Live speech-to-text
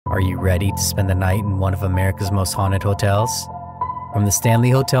Are you ready to spend the night in one of America's most haunted hotels? From the Stanley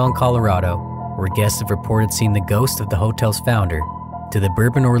Hotel in Colorado, where guests have reported seeing the ghost of the hotel's founder, to the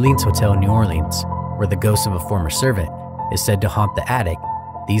Bourbon Orleans Hotel in New Orleans, where the ghost of a former servant is said to haunt the attic,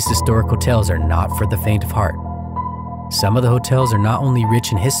 these historic hotels are not for the faint of heart. Some of the hotels are not only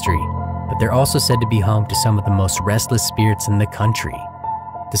rich in history, but they're also said to be home to some of the most restless spirits in the country.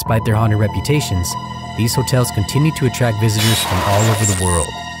 Despite their haunted reputations, these hotels continue to attract visitors from all over the world,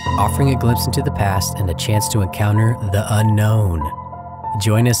 offering a glimpse into the past and a chance to encounter the unknown.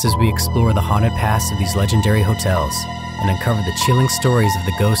 Join us as we explore the haunted past of these legendary hotels and uncover the chilling stories of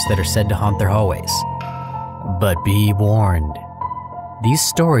the ghosts that are said to haunt their hallways. But be warned, these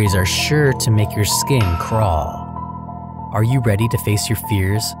stories are sure to make your skin crawl. Are you ready to face your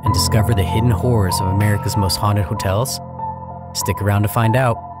fears and discover the hidden horrors of America's most haunted hotels? Stick around to find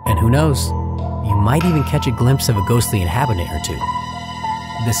out, and who knows, you might even catch a glimpse of a ghostly inhabitant or two.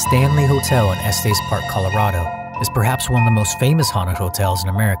 The Stanley Hotel in Estes Park, Colorado, is perhaps one of the most famous haunted hotels in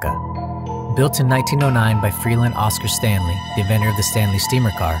America. Built in 1909 by Freeland Oscar Stanley, the inventor of the Stanley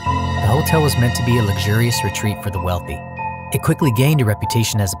steamer car, the hotel was meant to be a luxurious retreat for the wealthy. It quickly gained a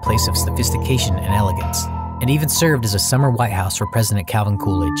reputation as a place of sophistication and elegance, and even served as a summer White House for President Calvin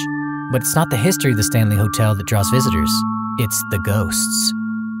Coolidge. But it's not the history of the Stanley Hotel that draws visitors, it's the ghosts.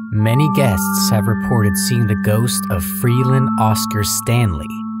 Many guests have reported seeing the ghost of Freeland Oscar Stanley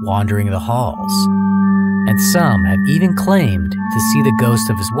wandering the halls, and some have even claimed to see the ghost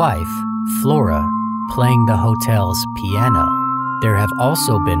of his wife, Flora, playing the hotel's piano. There have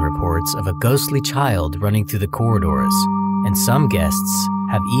also been reports of a ghostly child running through the corridors, and some guests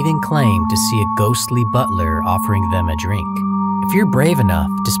have even claimed to see a ghostly butler offering them a drink. If you're brave enough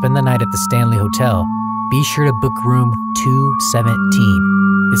to spend the night at the Stanley Hotel, be sure to book room 217.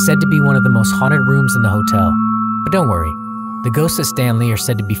 It's said to be one of the most haunted rooms in the hotel. But don't worry, the ghosts at Stanley are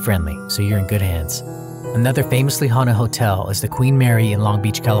said to be friendly, so you're in good hands. Another famously haunted hotel is the Queen Mary in Long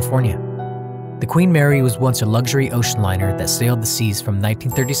Beach, California. The Queen Mary was once a luxury ocean liner that sailed the seas from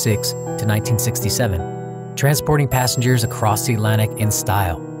 1936 to 1967, transporting passengers across the Atlantic in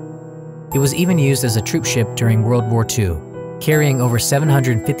style. It was even used as a troop ship during World War II, carrying over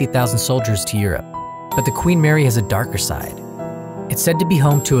 750,000 soldiers to Europe. But the Queen Mary has a darker side. It's said to be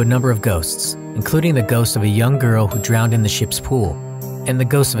home to a number of ghosts, including the ghost of a young girl who drowned in the ship's pool, and the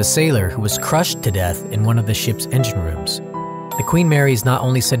ghost of a sailor who was crushed to death in one of the ship's engine rooms. The Queen Mary is not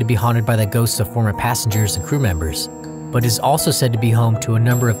only said to be haunted by the ghosts of former passengers and crew members, but is also said to be home to a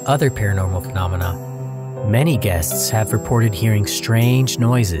number of other paranormal phenomena. Many guests have reported hearing strange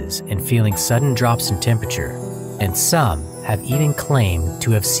noises and feeling sudden drops in temperature, and some have even claimed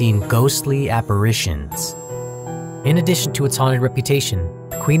to have seen ghostly apparitions. In addition to its haunted reputation,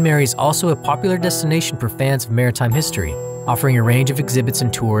 the Queen Mary is also a popular destination for fans of maritime history, offering a range of exhibits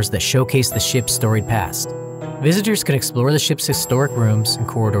and tours that showcase the ship's storied past. Visitors can explore the ship's historic rooms and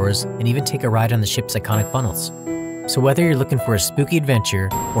corridors and even take a ride on the ship's iconic funnels. So whether you're looking for a spooky adventure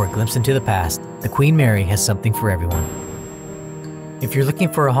or a glimpse into the past, the Queen Mary has something for everyone. If you're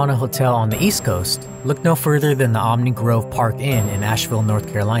looking for a haunted hotel on the East Coast, look no further than the Omni Grove Park Inn in Asheville,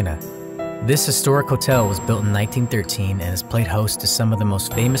 North Carolina. This historic hotel was built in 1913 and has played host to some of the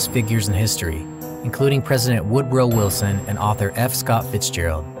most famous figures in history, including President Woodrow Wilson and author F. Scott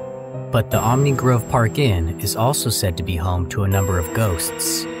Fitzgerald. But the Omni Grove Park Inn is also said to be home to a number of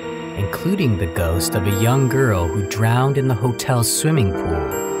ghosts, including the ghost of a young girl who drowned in the hotel's swimming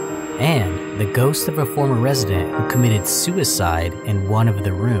pool, and the ghost of a former resident who committed suicide in one of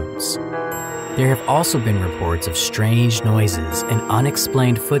the rooms. There have also been reports of strange noises and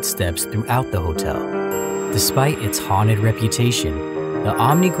unexplained footsteps throughout the hotel. Despite its haunted reputation, the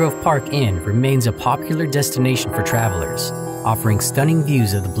Omni Grove Park Inn remains a popular destination for travelers, offering stunning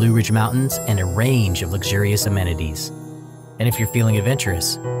views of the Blue Ridge Mountains and a range of luxurious amenities. And if you're feeling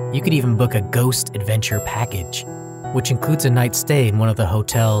adventurous, you could even book a ghost adventure package, which includes a night's stay in one of the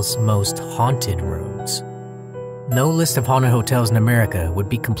hotel's most haunted rooms. No list of haunted hotels in America would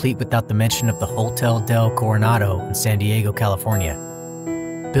be complete without the mention of the Hotel del Coronado in San Diego, California.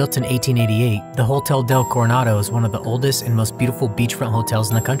 Built in 1888, the Hotel del Coronado is one of the oldest and most beautiful beachfront hotels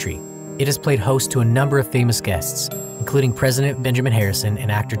in the country. It has played host to a number of famous guests, including President Benjamin Harrison and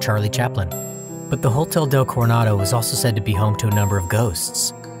actor Charlie Chaplin. But the Hotel del Coronado is also said to be home to a number of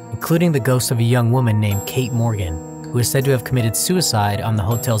ghosts, including the ghost of a young woman named Kate Morgan, who is said to have committed suicide on the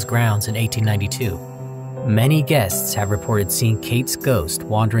hotel's grounds in 1892. Many guests have reported seeing Kate's ghost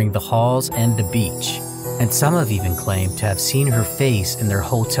wandering the halls and the beach, and some have even claimed to have seen her face in their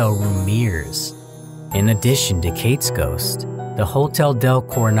hotel room mirrors. In addition to Kate's ghost, the Hotel del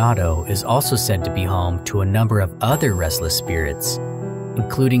Coronado is also said to be home to a number of other restless spirits,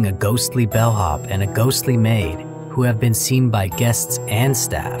 including a ghostly bellhop and a ghostly maid who have been seen by guests and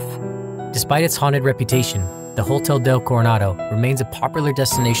staff. Despite its haunted reputation, the Hotel del Coronado remains a popular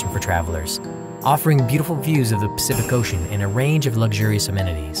destination for travelers, offering beautiful views of the Pacific Ocean and a range of luxurious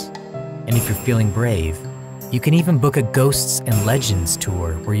amenities. And if you're feeling brave, you can even book a Ghosts and Legends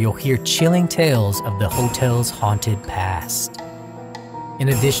tour where you'll hear chilling tales of the hotel's haunted past. In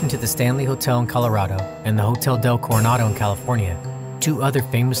addition to the Stanley Hotel in Colorado and the Hotel del Coronado in California, two other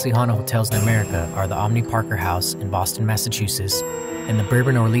famously haunted hotels in America are the Omni Parker House in Boston, Massachusetts, and the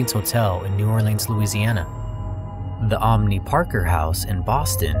Bourbon Orleans Hotel in New Orleans, Louisiana. The Omni Parker House in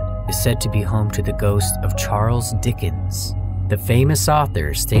Boston is said to be home to the ghost of Charles Dickens. The famous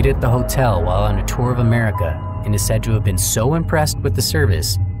author stayed at the hotel while on a tour of America and is said to have been so impressed with the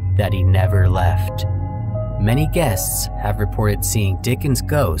service that he never left. Many guests have reported seeing Dickens'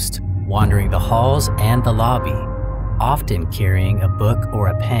 ghost wandering the halls and the lobby, often carrying a book or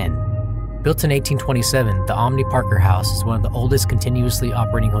a pen. Built in 1827, the Omni Parker House is one of the oldest continuously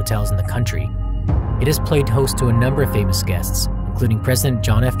operating hotels in the country. It has played host to a number of famous guests, including President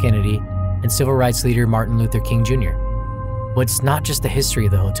John F. Kennedy and civil rights leader Martin Luther King Jr. But it's not just the history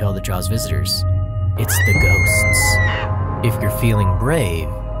of the hotel that draws visitors, it's the ghosts. If you're feeling brave,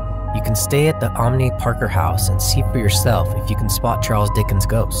 you can stay at the Omni Parker House and see for yourself if you can spot Charles Dickens'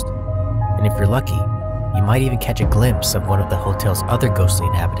 ghost. And if you're lucky, you might even catch a glimpse of one of the hotel's other ghostly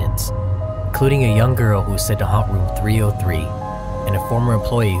inhabitants, including a young girl who is said to haunt room 303 and a former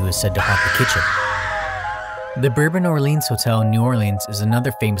employee who is said to haunt the kitchen. The Bourbon Orleans Hotel in New Orleans is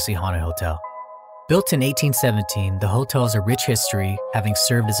another famously haunted hotel. Built in 1817, the hotel has a rich history, having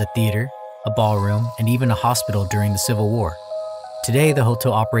served as a theater, a ballroom, and even a hospital during the Civil War. Today, the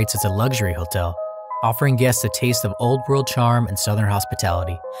hotel operates as a luxury hotel, offering guests a taste of old-world charm and southern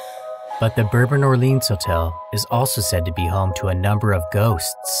hospitality. But the Bourbon Orleans Hotel is also said to be home to a number of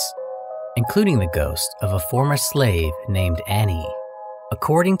ghosts, including the ghost of a former slave named Annie.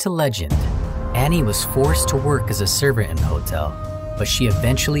 According to legend, Annie was forced to work as a servant in the hotel, but she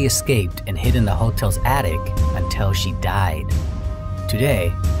eventually escaped and hid in the hotel's attic until she died.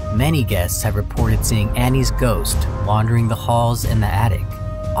 Today, many guests have reported seeing Annie's ghost wandering the halls in the attic,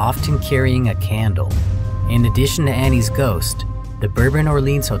 often carrying a candle. In addition to Annie's ghost, the Bourbon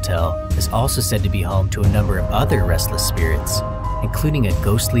Orleans Hotel is also said to be home to a number of other restless spirits, including a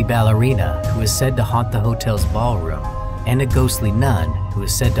ghostly ballerina who is said to haunt the hotel's ballroom, and a ghostly nun who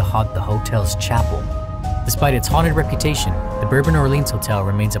is said to haunt the hotel's chapel. Despite its haunted reputation, the Bourbon Orleans Hotel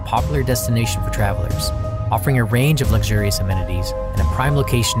remains a popular destination for travelers, offering a range of luxurious amenities and a prime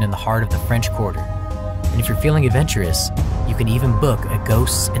location in the heart of the French Quarter. And if you're feeling adventurous, you can even book a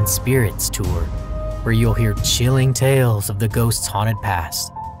Ghosts and Spirits tour, where you'll hear chilling tales of the ghost's haunted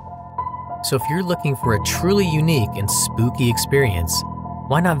past. So if you're looking for a truly unique and spooky experience,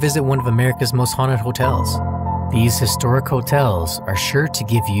 why not visit one of America's most haunted hotels? These historic hotels are sure to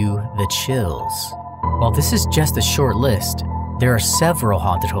give you the chills. While this is just a short list, there are several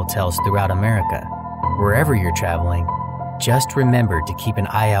haunted hotels throughout America. Wherever you're traveling, just remember to keep an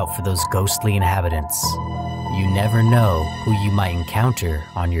eye out for those ghostly inhabitants. You never know who you might encounter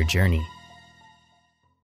on your journey.